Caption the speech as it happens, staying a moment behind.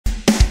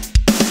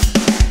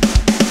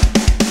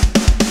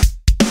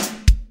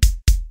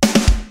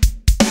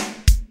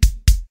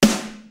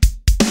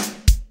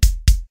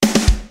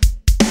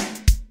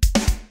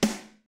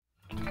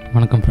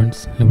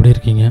Friends, எப்படி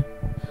இருக்கீங்க?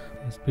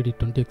 SPD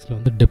 20Xல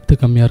வந்து டெப்த்து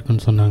கம்மியாக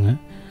இருக்குன்னு சொன்னாங்க.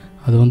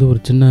 அது வந்து ஒரு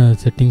சின்ன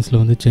செட்டிங்ஸில்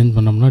வந்து சேஞ்ச்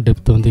பண்ணோம்னா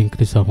டெப்த்து வந்து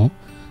இன்க்ரீஸ் ஆகும்.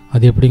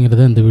 அது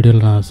எப்படிங்கிறத இந்த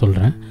வீடியோவில் நான்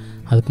சொல்கிறேன்.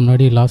 அதுக்கு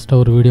முன்னாடி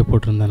லாஸ்ட்டாக ஒரு வீடியோ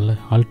போட்டிருந்தேன்ல,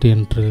 ஆல்ட்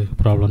என்ட்ரு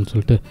ப்ராப்ளம்னு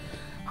சொல்லிட்டு.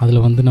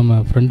 அதில் வந்து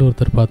நம்ம ஃப்ரெண்டு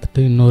ஒருத்தர்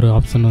பார்த்துட்டு இன்னொரு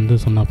ஆப்ஷன் வந்து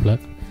சொன்னாப்புல.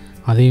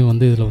 அதையும்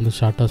வந்து இதில் வந்து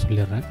ஷார்ட்டாக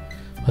சொல்லிடுறேன்.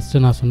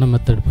 ஃபஸ்ட்டு நான் சொன்ன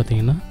மெத்தட்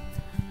பார்த்திங்கன்னா,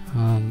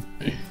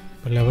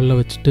 இப்போ லெவலில்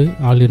வச்சுட்டு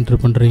ஆல் என்ட்ரு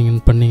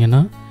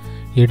பண்ணிங்கன்னா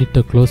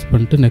எடிட்டை க்ளோஸ்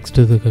பண்ணிட்டு நெக்ஸ்ட்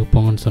இதுக்கு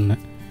போங்கன்னு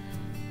சொன்னேன்.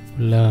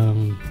 இல்லை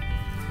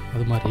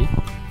அது மாதிரி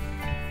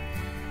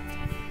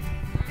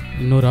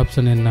இன்னொரு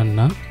ஆப்ஷன்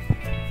என்னன்னா,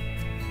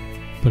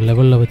 இப்போ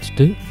லெவலில்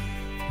வச்சுட்டு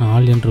நான்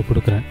ஆல் என்ட்ரு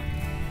கொடுக்குறேன்.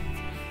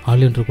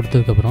 ஆல் என்ட்ரு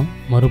கொடுத்ததுக்கப்புறம்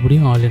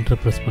மறுபடியும் ஆல் என்ட்ரு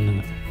ப்ரெஸ்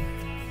பண்ணுங்கள்.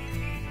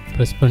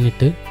 ப்ரெஸ்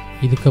பண்ணிவிட்டு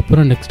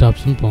இதுக்கப்புறம் நெக்ஸ்ட்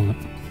ஆப்ஷன் போங்க.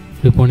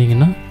 இப்படி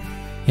போனீங்கன்னா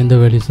எந்த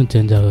வேல்யூஸும்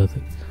சேஞ்ச் ஆகாது.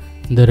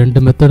 இந்த ரெண்டு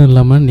மெத்தடும்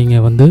இல்லாமல்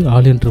நீங்கள் வந்து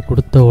ஆல் என்ட்ரு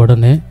கொடுத்த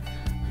உடனே,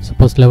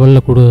 சப்போஸ்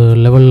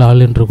லெவலில்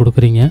ஆல் என்ட்ரு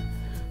கொடுக்குறீங்க,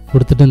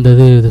 கொடுத்துட்டு இந்த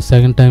இது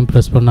செகண்ட் டைம்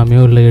ப்ரெஸ்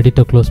பண்ணாமையோ இல்லை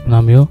எடிட்டை க்ளோஸ்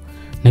பண்ணாமையோ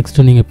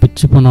நெக்ஸ்ட்டு நீங்கள்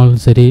பிச்சு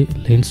போனாலும் சரி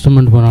இல்லை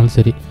இன்ஸ்ட்ருமெண்ட் போனாலும்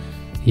சரி,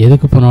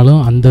 எதுக்கு போனாலும்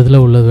அந்த இதில்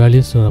உள்ள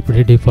வேல்யூஸ்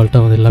அப்படியே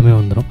டிஃபால்ட்டாக வந்து எல்லாமே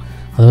வந்துடும்.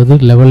 அதாவது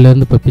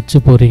லெவல்லேருந்து இப்போ பிச்சு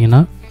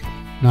போகிறீங்கன்னா,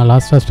 நான்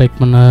லாஸ்ட்டாக ஸ்ட்ரைக்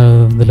பண்ண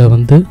இதில்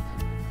வந்து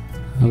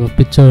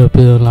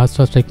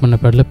லாஸ்ட்டாக ஸ்ட்ரைக் பண்ண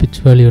பேடில்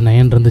பிச் வேல்யூ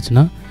 9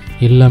 இருந்துச்சுன்னா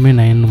எல்லாமே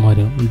 9ன்னு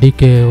மாறிடும்.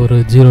 டிகே ஒரு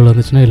 0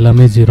 இருந்துச்சுன்னா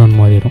எல்லாமே 0ன்னு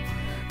மாறிடும்.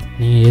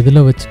 நீங்கள்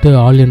எதில் வச்சுட்டு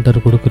ஆல்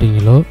என்டர்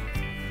கொடுக்குறீங்களோ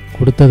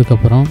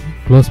கொடுத்ததுக்கப்புறம்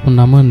க்ளோஸ்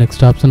பண்ணாமல்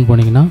நெக்ஸ்ட் ஆப்ஷன்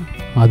போனீங்கன்னா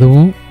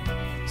அதுவும்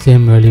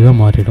சேம் வேல்யூவாக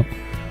மாறிடும்.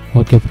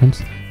 ஓகே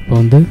ஃப்ரெண்ட்ஸ், இப்போ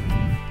வந்து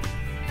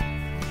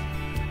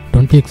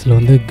 20Xல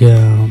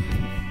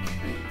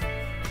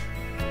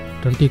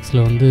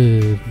வந்து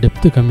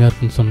டெப்த்து கம்மியாக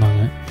இருக்குன்னு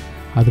சொன்னாங்க.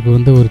 அதுக்கு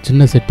வந்து ஒரு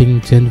சின்ன செட்டிங்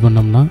சேஞ்ச்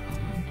பண்ணோம்னா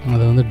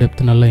அது வந்து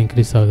டெப்த்து நல்லா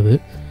இன்க்ரீஸ் ஆகுது,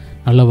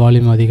 நல்ல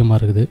வால்யூம் அதிகமாக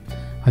இருக்குது.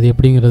 அது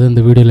எப்படிங்கிறத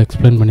இந்த வீடியோவில்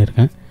எக்ஸ்பிளைன்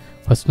பண்ணியிருக்கேன்.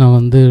 ஃபஸ்ட் நான்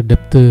வந்து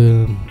டெப்த்து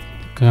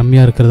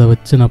கம்மியாக இருக்கிறத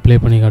வச்சு நான் ப்ளே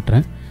பண்ணி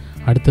காட்டுறேன்.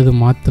 அடுத்தது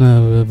மாற்றின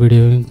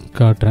வீடியோவையும்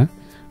காட்டுறேன்.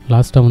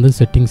 லாஸ்ட்டாக வந்து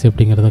செட்டிங்ஸ்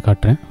எப்படிங்கிறத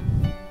காட்டுறேன்.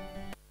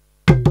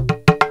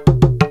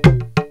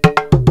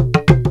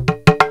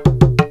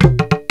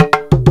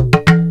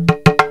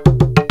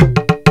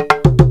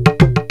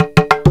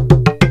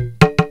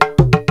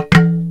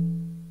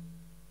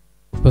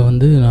 இப்போ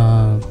வந்து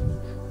நான்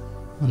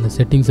அந்த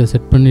செட்டிங்ஸை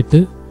செட்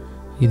பண்ணிவிட்டு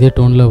இதே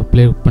டோனில்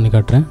ப்ளே பண்ணி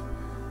காட்டுறேன்.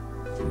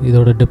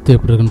 இதோட டெப்த்து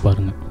எப்படி இருக்குன்னு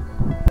பாருங்கள்.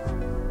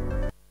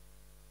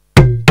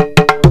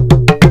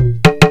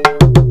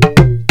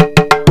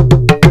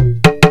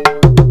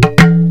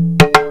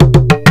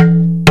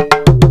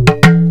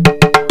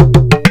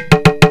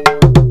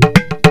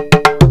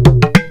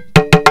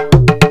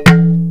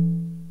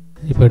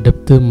 இப்போ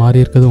டெப்த்து மாறி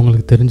இருக்கிறது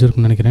உங்களுக்கு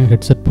தெரிஞ்சிருக்குன்னு நினைக்கிறேன்.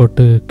 ஹெட்செட்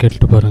போட்டு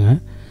கேட்டுட்டு பாருங்கள்.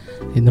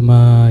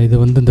 இது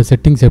வந்து இந்த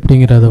செட்டிங்ஸ்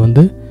எப்படிங்கிறத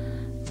வந்து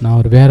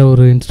நான் வேறு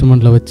ஒரு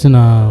இன்ஸ்ட்ருமெண்ட்டில் வச்சு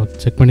நான்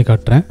செக் பண்ணி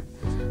காட்டுறேன்.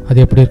 அது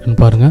எப்படி இருக்குன்னு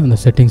பாருங்கள். அந்த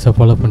செட்டிங்ஸை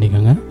ஃபாலோ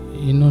பண்ணிக்கோங்க.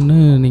 இன்னொன்று,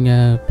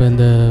 நீங்கள் இப்போ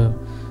இந்த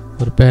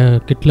ஒரு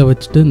கிட்டில்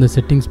வச்சுட்டு இந்த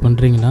செட்டிங்ஸ்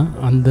பண்ணுறீங்கன்னா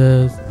அந்த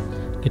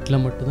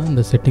கிட்டில் மட்டும்தான்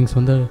இந்த செட்டிங்ஸ்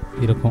வந்து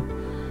இருக்கும்.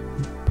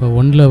 இப்போ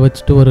ஒன்றில்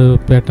வச்சுட்டு ஒரு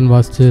பேட்டர்ன்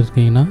வாசிச்சு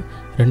இருக்கீங்கன்னா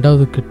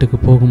ரெண்டாவது கிட்டுக்கு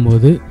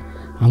போகும்போது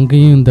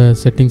அங்கேயும் இந்த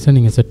செட்டிங்ஸை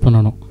நீங்கள் செட்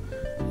பண்ணணும்.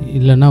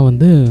 இல்லைன்னா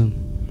வந்து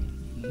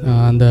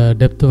அந்த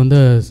டெப்த்து வந்து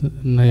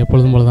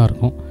எப்பொழுதும் போல தான்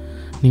இருக்கும்.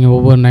 நீங்கள்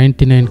ஒவ்வொரு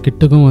 99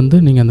 கிட்டுக்கும் வந்து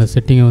நீங்கள் அந்த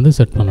செட்டிங்கை வந்து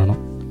செட் பண்ணணும்.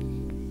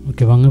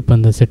 ஓகே, வாங்க இப்போ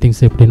அந்த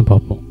செட்டிங்ஸ் எப்படின்னு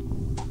பார்ப்போம்.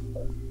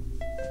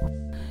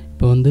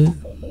 இப்போ வந்து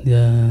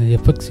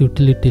எஃபெக்ட்ஸ்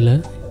யூட்டிலிட்டியில்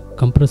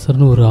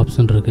கம்ப்ரெசர்னு ஒரு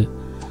ஆப்ஷன் இருக்குது.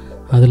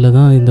 அதில்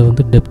தான் இந்த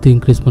வந்து டெப்த்து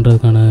இன்க்ரீஸ்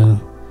பண்ணுறதுக்கான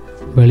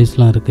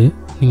வேல்யூஸ்லாம் இருக்குது.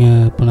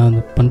 நீங்கள் இப்போ நான்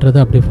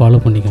பண்ணுறதை அப்படியே ஃபாலோ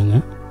பண்ணிக்கோங்க.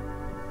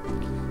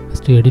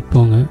 ஃபஸ்ட்டு எடிட்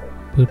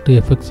போயிட்டு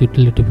எஃபெக்ட்ஸ்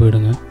யூட்டிலிட்டி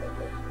போயிடுங்க.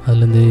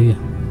 அதில் இந்த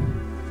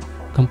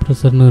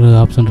கம்ப்ரெசர்னு ஒரு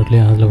ஆப்ஷன் இருக்கு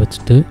இல்லையா, அதில்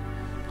வச்சுட்டு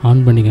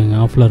ஆன் பண்ணிக்கோங்க.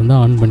 ஆஃபில்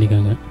இருந்தால் ஆன்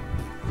பண்ணிக்கோங்க.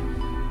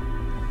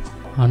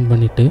 ஆன்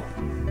பண்ணிவிட்டு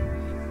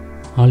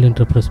ஆல்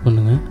என்ட்ரு ப்ரெஸ்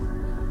பண்ணுங்கள்.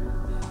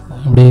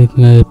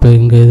 அப்படியே இப்போ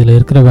இங்கே இதில்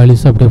இருக்கிற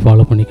வேல்யூஸை அப்படியே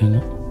ஃபாலோ பண்ணிக்கோங்க.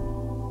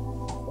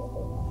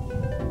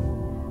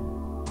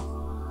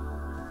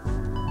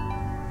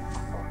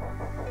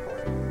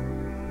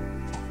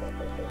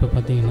 இப்போ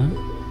பார்த்தீங்கன்னா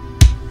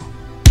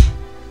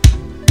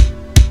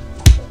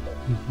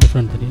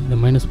டிஃப்ரெண்ட் தெரியும். இதை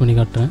மைனஸ் பண்ணி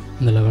காட்டுறேன்.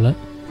 இந்த லெவலை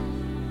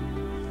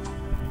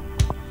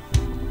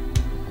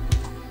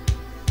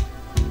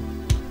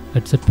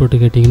ஹெட்செட் போட்டு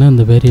கேட்டிங்கன்னா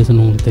இந்த வேரியேஷன்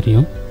உங்களுக்கு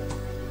தெரியும்.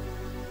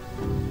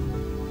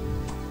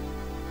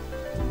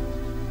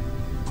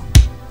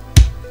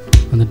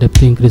 அந்த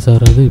டெப்த் இன்க்ரீஸ்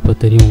ஆகிறது இப்போ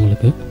தெரியும்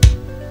உங்களுக்கு.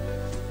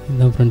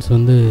 இதுதான் ஃப்ரெண்ட்ஸ்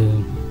வந்து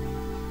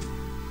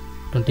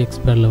 20X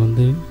பேடில்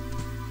வந்து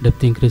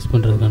டெப்த் இன்க்ரீஸ்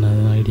பண்ணுறதுக்கான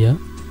ஐடியா.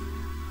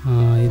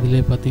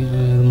 இதிலே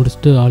பார்த்தீங்கன்னா இது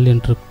முடிச்சுட்டு ஆல்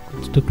என்ட்ரு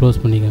வச்சுட்டு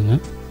க்ளோஸ் பண்ணிக்கோங்க.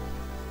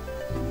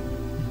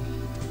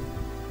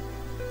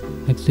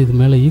 நெக்ஸ்ட் இது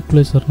மேலே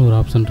ஈக்குவலைசர்னு ஒரு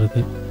ஆப்ஷன்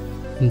இருக்குது.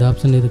 இந்த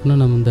ஆப்ஷன் எதுக்குன்னா,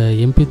 நம்ம இந்த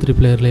MP3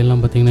 பிளேயரில்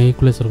எல்லாம் பார்த்திங்கன்னா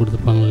ஈக்குவலைசர்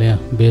கொடுத்துருப்பாங்க இல்லையா,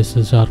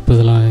 பேஸு ஷார்ப்பு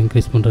இதெல்லாம்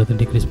இன்க்ரீஸ் பண்ணுறது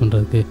டிக்ரீஸ்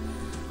பண்ணுறதுக்கு,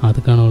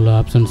 அதுக்கான உள்ள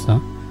ஆப்ஷன்ஸ்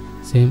தான்.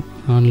 சேம்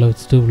ஆனில்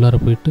வச்சுட்டு உள்ளார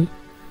போயிட்டு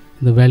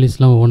இந்த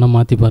வேல்யூஸ்லாம் ஒவ்வொன்றா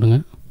மாற்றி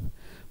பாருங்கள்.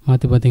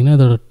 மாற்றி பார்த்தீங்கன்னா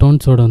இதோட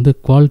டோன்ஸோட வந்து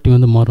குவாலிட்டி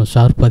வந்து மாறும்.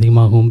 ஷார்ப்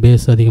அதிகமாகும்,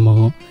 பேஸ்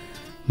அதிகமாகும்.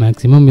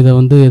 மேக்ஸிமம் இதை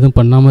வந்து எதுவும்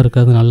பண்ணாமல்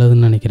இருக்கிறது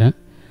நல்லதுன்னு நினைக்கிறேன்.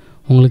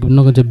 உங்களுக்கு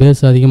இன்னும் கொஞ்சம்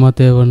பேஸ் அதிகமாக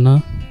தேவைன்னா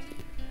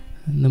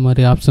இந்த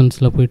மாதிரி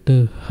ஆப்ஷன்ஸில் போய்ட்டு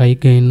ஹை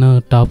கெயின்னா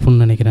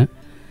டாப்புன்னு நினைக்கிறேன்.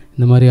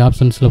 இந்த மாதிரி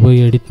ஆப்ஷன்ஸில் போய்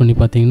எடிட் பண்ணி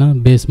பார்த்தீங்கன்னா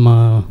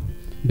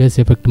பேஸ்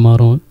எஃபெக்ட்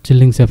மாறும்,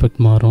 சில்லிங்ஸ்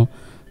எஃபெக்ட் மாறும்,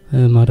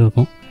 இது மாதிரி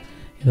இருக்கும்.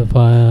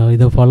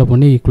 இதை ஃபாலோ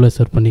பண்ணி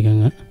ஈக்குவலைசர்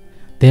பண்ணிக்கோங்க,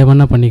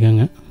 தேவைன்னா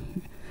பண்ணிக்கோங்க.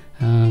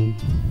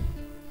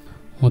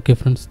 ஓகே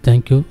ஃப்ரெண்ட்ஸ்,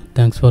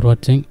 தேங்க்ஸ் ஃபார்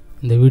வாட்சிங்.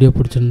 இந்த வீடியோ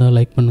பிடிச்சிருந்தா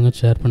லைக் பண்ணுங்கள்,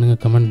 ஷேர் பண்ணுங்கள்,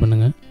 கமெண்ட்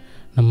பண்ணுங்கள்.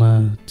 நம்ம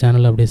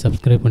சேனலை அப்படியே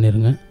சப்ஸ்கிரைப்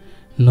பண்ணிடுங்க.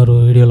 இன்னொரு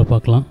வீடியோவில்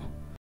பார்க்கலாம்.